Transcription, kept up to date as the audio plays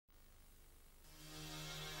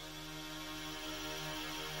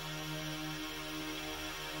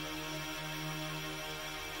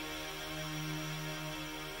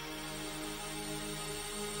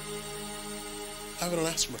having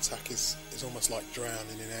an asthma attack is almost like drowning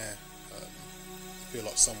in air. You feel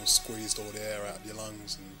like someone squeezed all the air out of your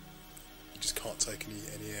lungs and you just can't take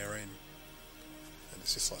any air in. And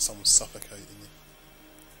it's just like someone suffocating you.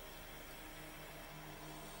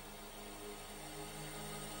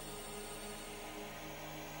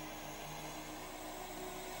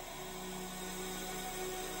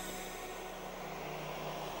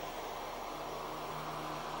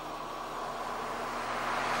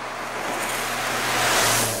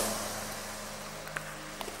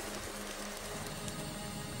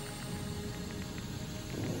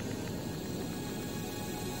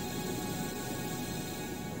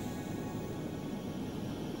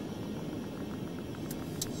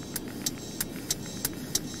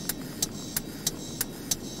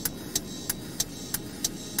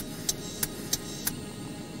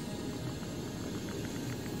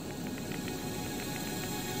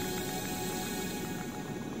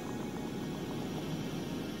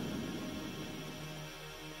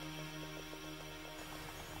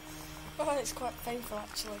 Oh, it's quite painful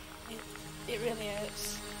actually. It really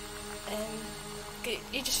hurts.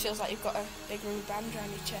 It just feels like you've got a big rubber band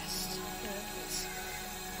around your chest. You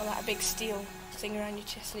know, or like a big steel thing around your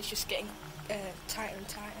chest, and it's just getting tighter and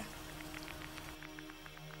tighter.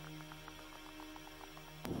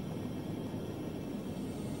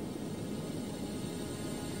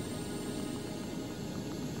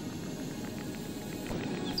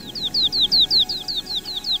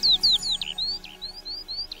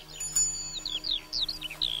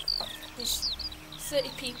 There's 30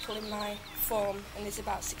 people in my form, and there's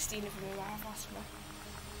about 16 of them who have asthma.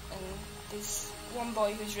 And there's one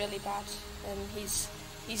boy who's really bad, and he's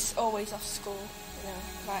always off school. You know,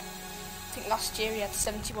 like I think last year he had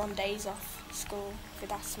 71 days off school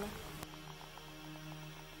with asthma.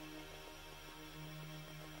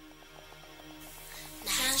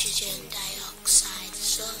 Nitrogen dioxide,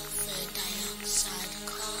 sulfur dioxide,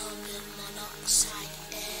 carbon monoxide,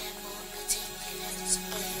 air, more particulates,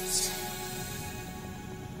 ozone.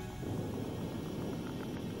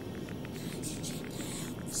 Nitrogen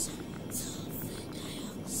dioxide, sulfur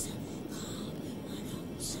dioxide, carbon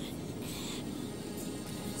monoxide, air, more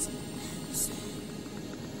particulates, ozone.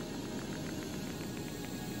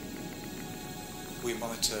 We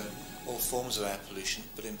monitor all forms of air pollution,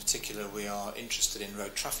 but in particular we are interested in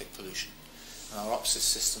road traffic pollution. And our OPSIS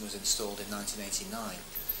system was installed in 1989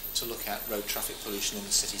 to look at road traffic pollution in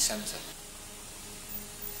the city centre.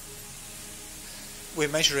 We're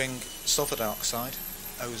measuring sulfur dioxide,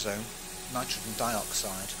 ozone, nitrogen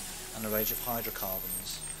dioxide and a range of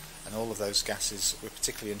hydrocarbons, and all of those gases we're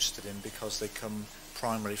particularly interested in because they come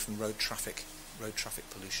primarily from road traffic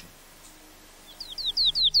pollution.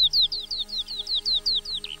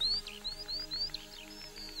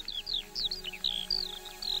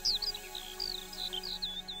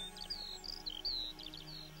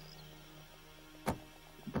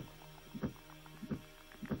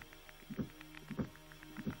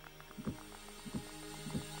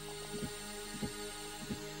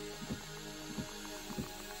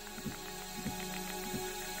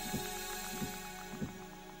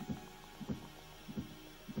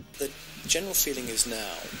 The general feeling is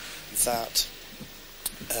now that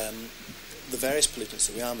the various pollutants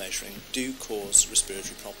that we are measuring do cause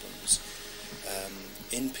respiratory problems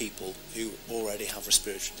in people who already have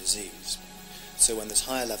respiratory disease. So when there's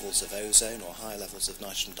higher levels of ozone or higher levels of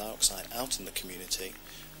nitrogen dioxide out in the community,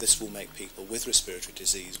 this will make people with respiratory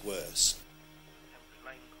disease worse.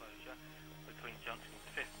 Lane closure between junctions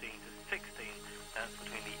 15 to 16, that's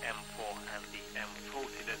between the M4 and the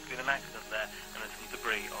M40. There's been an accident there and there's some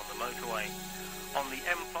debris on the motorway. On the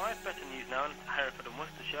M5, better news now in Hereford and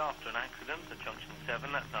Worcestershire after an accident at junction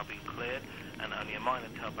 7, that's now been cleared and only a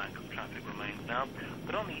minor tailback of traffic remains now.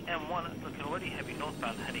 But on the M1, it's looking already heavy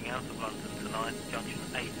northbound heading out of London tonight. Junction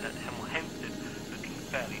 8 at Hemel Hempstead looking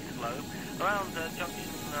fairly slow. Around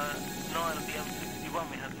junction 9 of the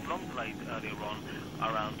M61, we had some long delays earlier on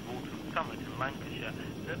around Walton Summit in Lancashire.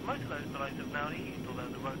 Most of those delays have now eased,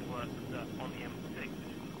 although the roadworks on the M6,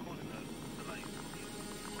 which was causing those delays.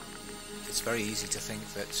 It's very easy to think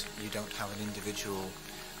that you don't have an individual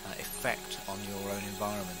effect on your own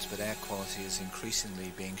environment, but air quality is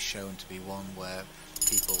increasingly being shown to be one where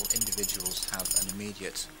individuals have an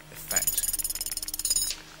immediate effect.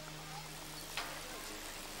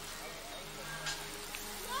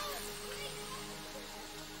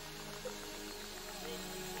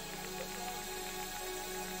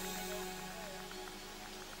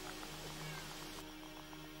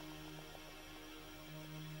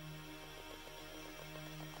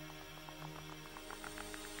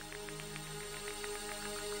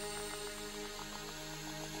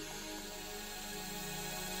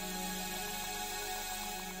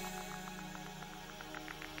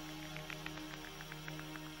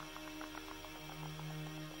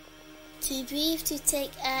 He breathed to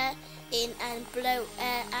take air in and blow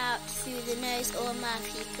air out through the nose or mouth.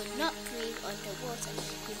 He could not breathe underwater.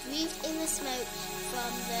 He breathed in the smoke from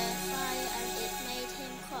the fire and it made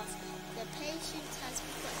him cough. The patient has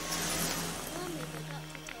begun to cough. Normally the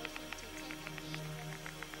doctor told him to take a deep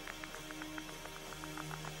breath.